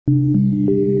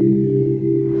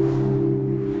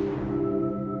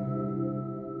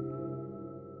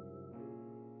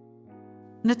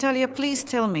Natalia, please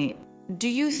tell me, do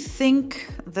you think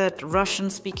that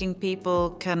Russian-speaking people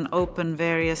can open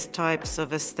various types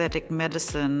of aesthetic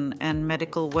medicine and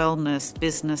medical wellness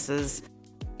businesses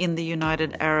in the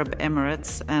United Arab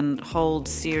Emirates and hold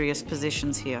serious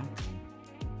positions here?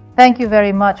 Thank you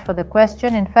very much for the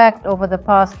question. In fact, over the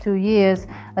past 2 years,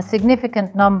 a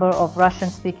significant number of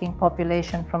Russian-speaking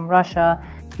population from Russia,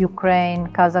 Ukraine,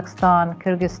 Kazakhstan,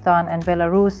 Kyrgyzstan, and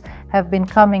Belarus have been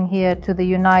coming here to the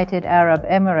United Arab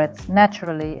Emirates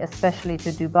naturally, especially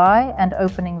to Dubai, and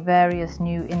opening various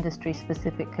new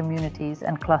industry-specific communities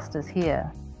and clusters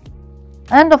here.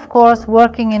 And of course,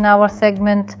 working in our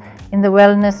segment, in the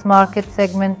wellness market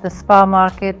segment, the spa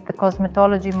market, the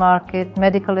cosmetology market,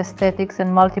 medical aesthetics,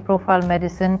 and multi-profile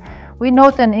medicine, we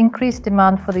note an increased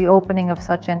demand for the opening of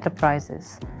such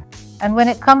enterprises. And when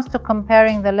it comes to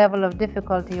comparing the level of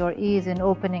difficulty or ease in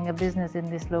opening a business in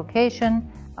this location,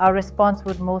 our response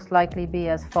would most likely be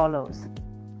as follows.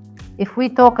 If we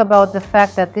talk about the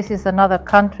fact that this is another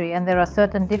country and there are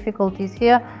certain difficulties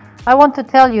here, I want to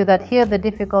tell you that here the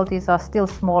difficulties are still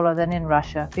smaller than in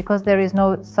Russia because there is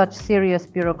no such serious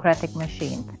bureaucratic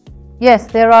machine. Yes,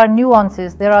 there are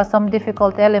nuances, there are some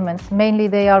difficult elements. Mainly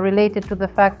they are related to the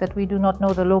fact that we do not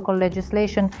know the local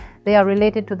legislation. They are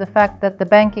related to the fact that the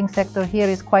banking sector here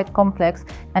is quite complex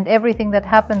and everything that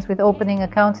happens with opening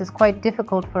accounts is quite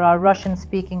difficult for our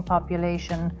Russian-speaking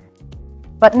population.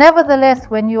 But nevertheless,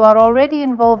 when you are already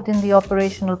involved in the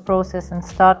operational process and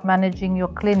start managing your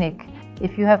clinic,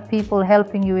 if you have people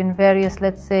helping you in various,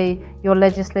 let's say, your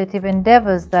legislative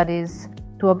endeavors, that is,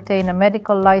 to obtain a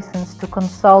medical license, to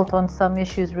consult on some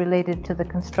issues related to the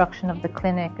construction of the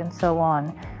clinic and so on.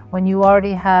 When you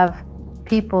already have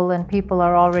people and people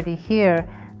are already here,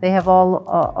 they have all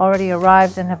already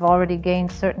arrived and have already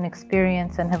gained certain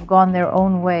experience and have gone their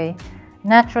own way.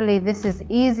 Naturally, this is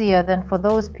easier than for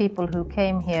those people who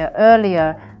came here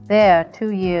earlier, there 2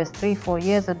 years, 3, 4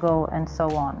 years ago, and so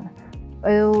on.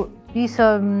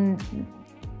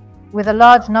 With a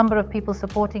large number of people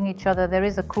supporting each other, there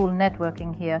is a cool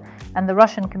networking here, and the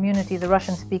Russian community, the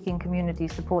Russian-speaking community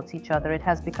supports each other. It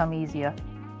has become easier.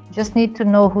 Just need to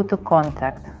know who to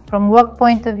contact. From work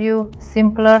point of view,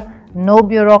 simpler, no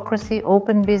bureaucracy,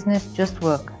 open business, just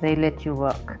work. They let you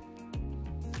work.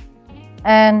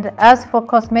 And as for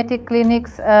cosmetic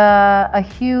clinics, a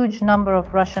huge number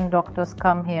of Russian doctors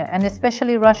come here, and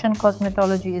especially Russian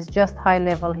cosmetology is just high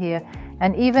level here.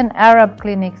 And even Arab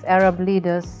clinics, Arab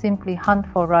leaders simply hunt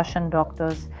for Russian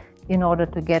doctors in order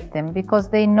to get them because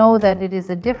they know that it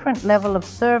is a different level of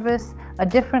service, a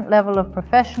different level of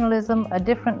professionalism, a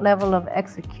different level of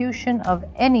execution of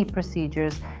any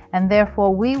procedures. And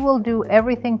therefore, we will do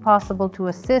everything possible to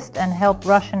assist and help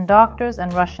Russian doctors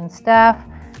and Russian staff,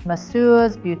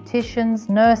 masseurs, beauticians,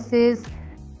 nurses,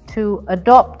 to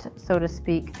adopt, so to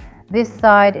speak, this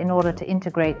side in order to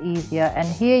integrate easier. And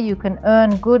here you can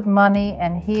earn good money,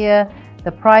 and here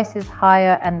the price is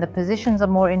higher and the positions are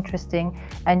more interesting,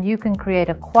 and you can create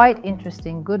a quite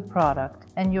interesting good product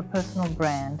and your personal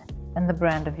brand and the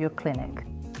brand of your clinic.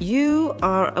 You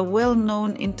are a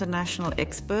well-known international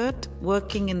expert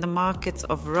working in the markets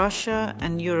of Russia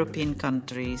and European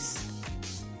countries.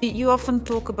 You often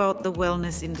talk about the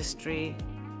wellness industry.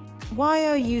 Why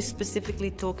are you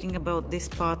specifically talking about this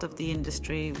part of the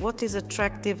industry? What is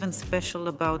attractive and special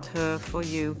about her for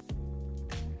you?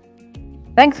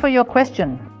 Thanks for your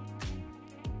question.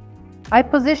 I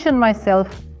position myself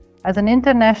as an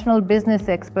international business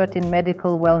expert in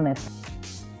medical wellness.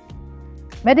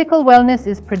 Medical wellness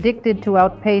is predicted to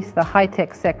outpace the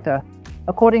high-tech sector,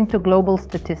 according to global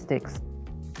statistics.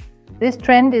 This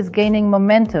trend is gaining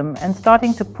momentum and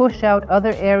starting to push out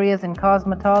other areas in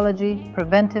cosmetology,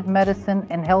 preventive medicine,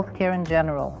 and healthcare in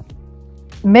general.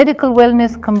 Medical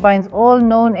wellness combines all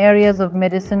known areas of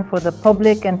medicine for the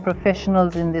public and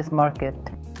professionals in this market.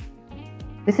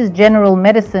 This is general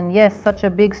medicine, yes, such a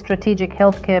big strategic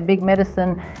healthcare, big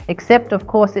medicine, except of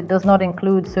course it does not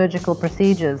include surgical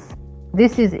procedures.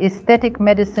 This is aesthetic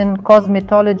medicine,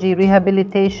 cosmetology,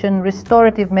 rehabilitation,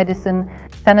 restorative medicine,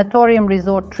 sanatorium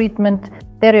resort treatment,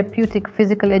 therapeutic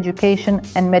physical education,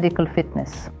 and medical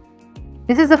fitness.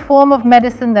 This is a form of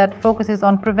medicine that focuses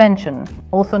on prevention,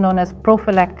 also known as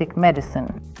prophylactic medicine.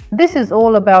 This is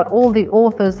all about all the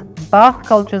authors' bath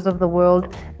cultures of the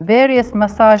world, various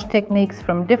massage techniques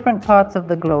from different parts of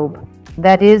the globe.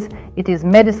 That is, it is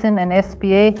medicine and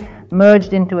SPA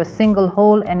merged into a single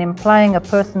whole and implying a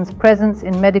person's presence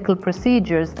in medical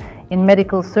procedures, in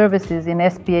medical services, in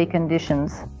SPA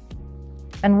conditions.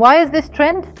 And why is this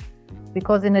trend?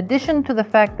 Because in addition to the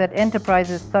fact that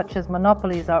enterprises such as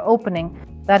monopolies are opening,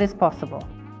 that is possible.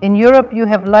 In Europe, you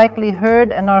have likely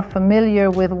heard and are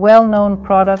familiar with well-known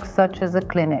products such as a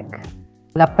clinic.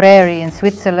 La Prairie in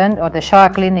Switzerland, or the Shah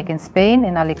Clinic in Spain,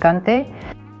 in Alicante,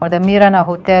 or the Mirana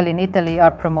Hotel in Italy are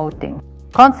promoting.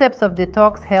 Concepts of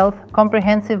detox health,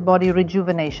 comprehensive body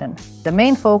rejuvenation. The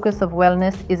main focus of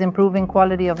wellness is improving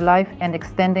quality of life and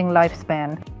extending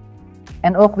lifespan.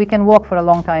 And we can walk for a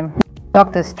long time.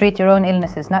 Doctors, treat your own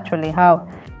illnesses. Naturally, how?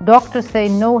 Doctors say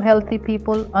no healthy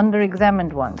people,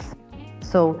 under-examined ones.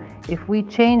 So if we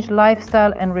change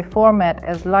lifestyle and reformat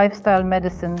as lifestyle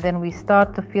medicine, then we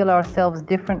start to feel ourselves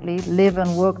differently, live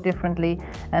and work differently,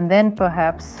 and then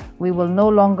perhaps we will no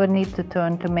longer need to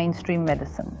turn to mainstream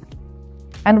medicine.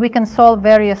 And we can solve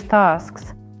various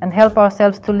tasks and help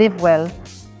ourselves to live well,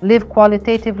 live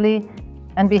qualitatively,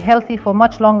 and be healthy for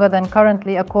much longer than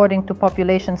currently according to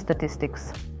population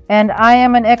statistics. And I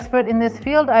am an expert in this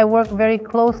field. I work very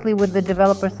closely with the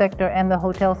developer sector and the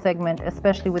hotel segment,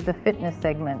 especially with the fitness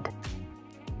segment.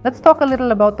 Let's talk a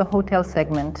little about the hotel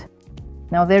segment.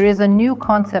 Now, there is a new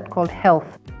concept called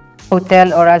health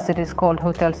hotel, or as it is called,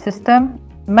 hotel system,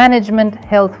 management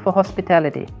health for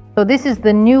hospitality. So this is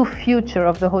the new future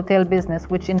of the hotel business,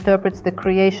 which interprets the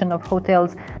creation of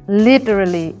hotels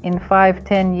literally in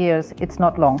 5-10 years. It's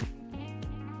not long.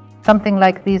 Something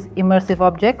like these immersive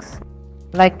objects,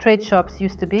 like trade shops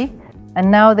used to be,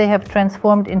 and now they have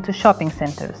transformed into shopping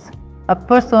centers. A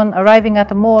person arriving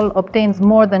at a mall obtains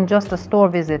more than just a store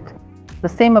visit. The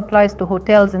same applies to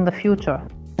hotels in the future.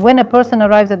 When a person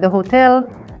arrives at the hotel,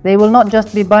 they will not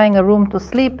just be buying a room to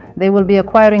sleep, they will be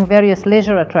acquiring various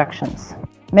leisure attractions.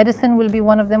 Medicine will be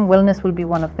one of them, wellness will be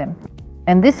one of them.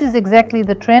 And this is exactly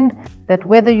the trend that,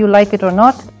 whether you like it or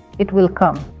not, it will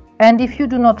come. And if you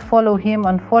do not follow him,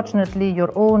 unfortunately,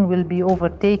 your own will be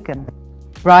overtaken.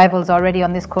 Rivals are already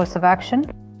on this course of action,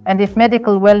 and if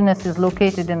medical wellness is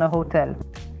located in a hotel.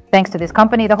 Thanks to this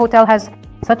company, the hotel has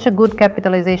such a good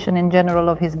capitalization in general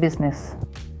of his business.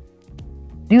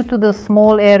 Due to the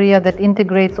small area that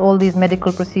integrates all these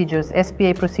medical procedures,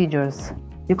 SPA procedures,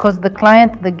 because the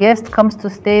client, the guest, comes to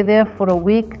stay there for a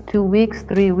week, 2 weeks,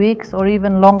 3 weeks, or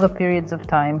even longer periods of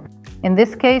time. In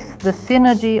this case, the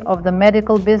synergy of the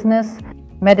medical business,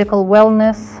 medical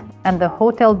wellness, and the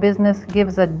hotel business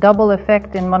gives a double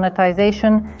effect in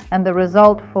monetization and the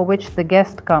result for which the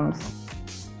guest comes.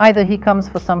 Either he comes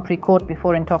for some pre-court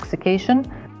before intoxication,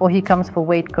 or he comes for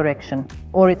weight correction,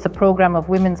 or it's a program of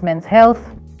women's men's health,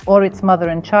 or it's mother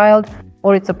and child,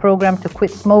 or it's a program to quit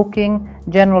smoking,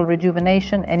 general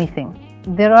rejuvenation, anything.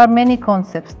 There are many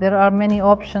concepts, there are many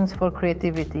options for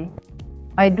creativity.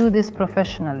 I do this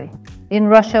professionally. In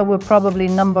Russia, we're probably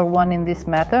number one in this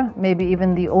matter, maybe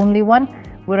even the only one.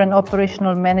 We're an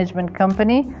operational management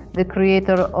company, the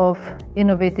creator of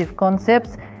innovative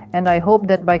concepts, and I hope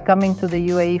that by coming to the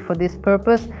UAE for this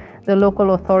purpose, the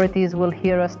local authorities will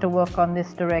hear us to work on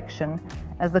this direction,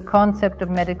 as the concept of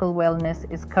medical wellness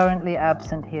is currently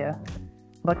absent here,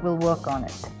 but we'll work on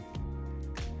it.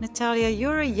 Natalia,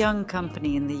 you're a young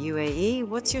company in the UAE.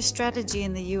 What's your strategy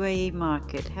in the UAE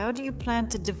market? How do you plan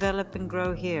to develop and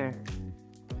grow here?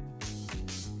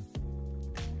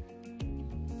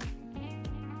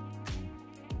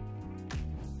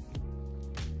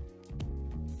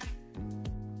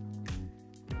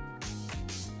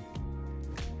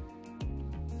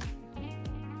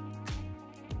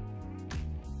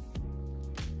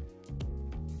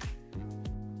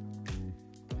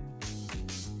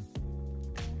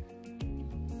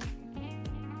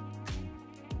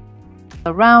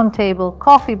 A round table,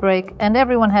 coffee break, and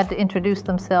everyone had to introduce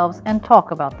themselves and talk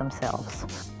about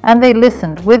themselves. And they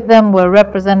listened. With them were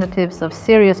representatives of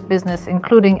serious business,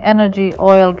 including energy,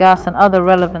 oil, gas, and other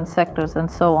relevant sectors, and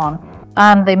so on.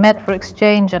 And they met for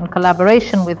exchange and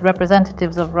collaboration with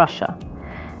representatives of Russia.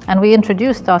 And we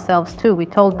introduced ourselves too. We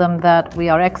told them that we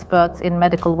are experts in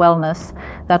medical wellness,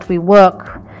 that we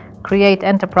create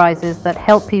enterprises that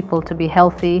help people to be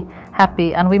healthy,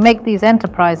 happy, and we make these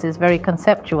enterprises very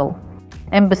conceptual.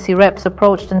 Embassy reps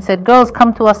approached and said, girls,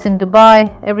 come to us in Dubai,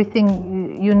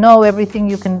 everything you know, everything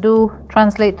you can do,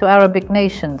 translate to Arabic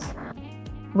nations.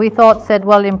 We said,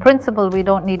 well, in principle, we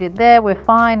don't need it there, we're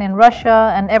fine in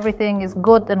Russia, and everything is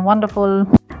good and wonderful.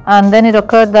 And then it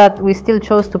occurred that we still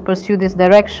chose to pursue this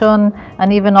direction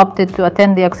and even opted to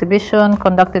attend the exhibition,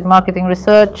 conducted marketing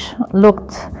research,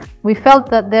 We felt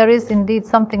that there is indeed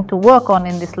something to work on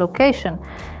in this location.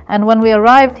 And when we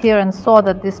arrived here and saw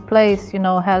that this place,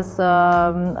 has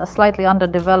a slightly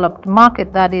underdeveloped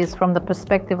market, that is, from the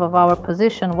perspective of our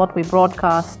position, what we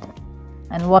broadcast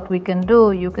and what we can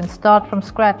do, you can start from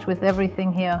scratch with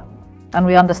everything here. And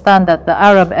we understand that the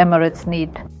Arab Emirates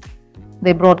need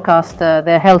They broadcast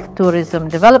their health tourism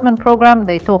development program.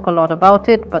 They talk a lot about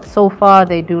it, but so far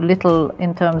they do little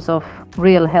in terms of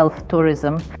real health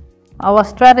tourism. Our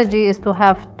strategy is to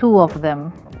have two of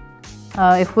them.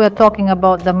 If we're talking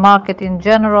about the market in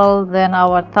general, then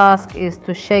our task is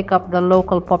to shake up the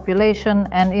local population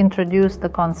and introduce the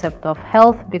concept of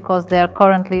health, because they are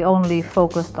currently only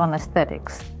focused on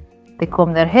aesthetics. They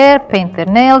comb their hair, paint their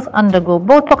nails, undergo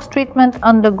Botox treatment,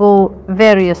 undergo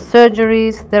various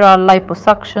surgeries. There are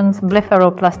liposuctions,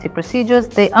 blepharoplasty procedures.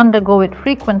 They undergo it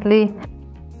frequently.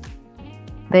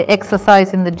 They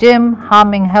exercise in the gym,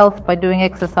 harming health by doing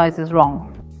exercises wrong.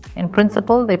 In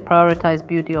principle, they prioritize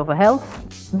beauty over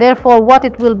health. Therefore, what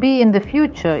it will be in the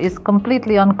future is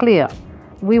completely unclear.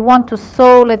 We want to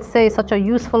sow, let's say, such a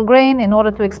useful grain in order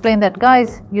to explain that,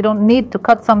 guys, you don't need to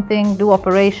cut something, do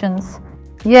operations.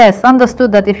 Yes,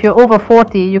 understood that if you're over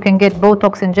 40, you can get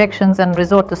Botox injections and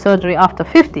resort to surgery after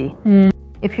 50.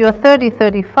 If you're 30,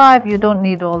 35, you don't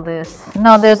need all this.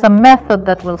 Now, there's a method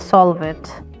that will solve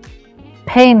it.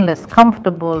 Painless,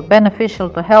 comfortable, beneficial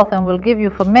to health, and will give you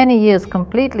for many years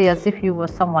completely as if you were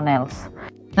someone else.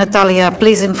 Natalia,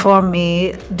 please inform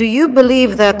me, do you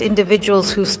believe that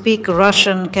individuals who speak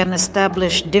Russian can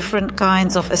establish different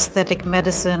kinds of aesthetic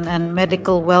medicine and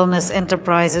medical wellness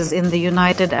enterprises in the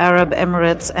United Arab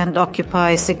Emirates and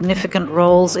occupy significant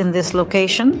roles in this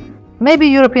location? Maybe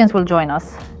Europeans will join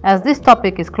us. As this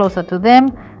topic is closer to them,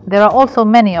 there are also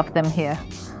many of them here.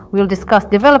 We'll discuss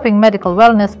developing medical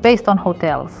wellness based on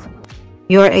hotels.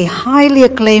 You're a highly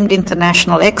acclaimed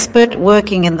international expert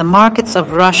working in the markets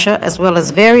of Russia as well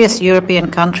as various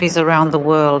European countries around the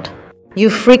world. You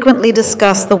frequently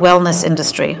discuss the wellness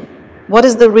industry. What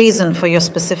is the reason for your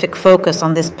specific focus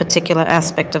on this particular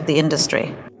aspect of the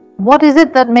industry? What is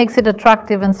it that makes it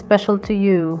attractive and special to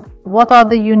you? What are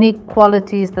the unique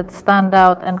qualities that stand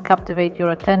out and captivate your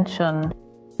attention?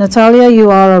 Natalia,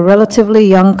 you are a relatively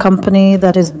young company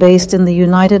that is based in the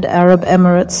United Arab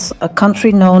Emirates, a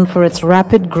country known for its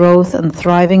rapid growth and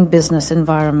thriving business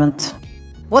environment.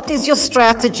 What is your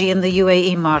strategy in the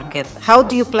UAE market? How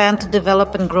do you plan to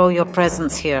develop and grow your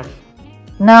presence here?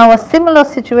 Now, a similar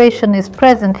situation is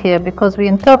present here because we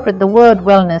interpret the word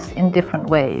wellness in different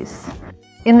ways.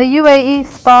 In the UAE,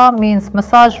 spa means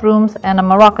massage rooms and a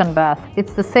Moroccan bath.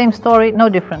 It's the same story, no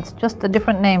difference, just a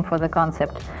different name for the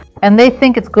concept. And they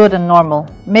think it's good and normal.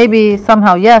 Maybe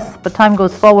somehow yes, but time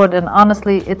goes forward and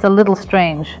honestly, it's a little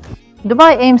strange.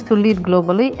 Dubai aims to lead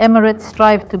globally, Emirates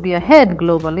strive to be ahead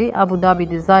globally, Abu Dhabi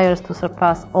desires to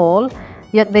surpass all,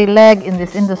 yet they lag in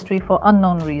this industry for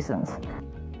unknown reasons.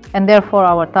 And therefore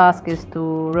our task is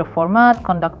to reformat,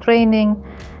 conduct training,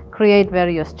 create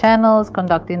various channels,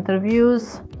 conduct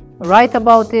interviews, write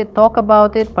about it, talk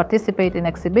about it, participate in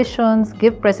exhibitions,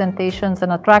 give presentations,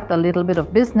 and attract a little bit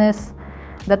of business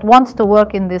that wants to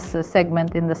work in this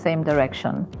segment in the same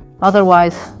direction.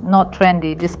 Otherwise, not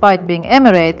trendy, despite being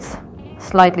Emirates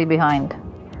slightly behind.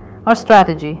 Our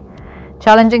strategy: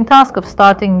 challenging task of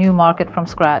starting new market from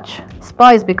scratch.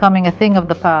 Spa is becoming a thing of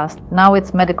the past. Now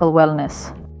it's medical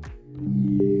wellness.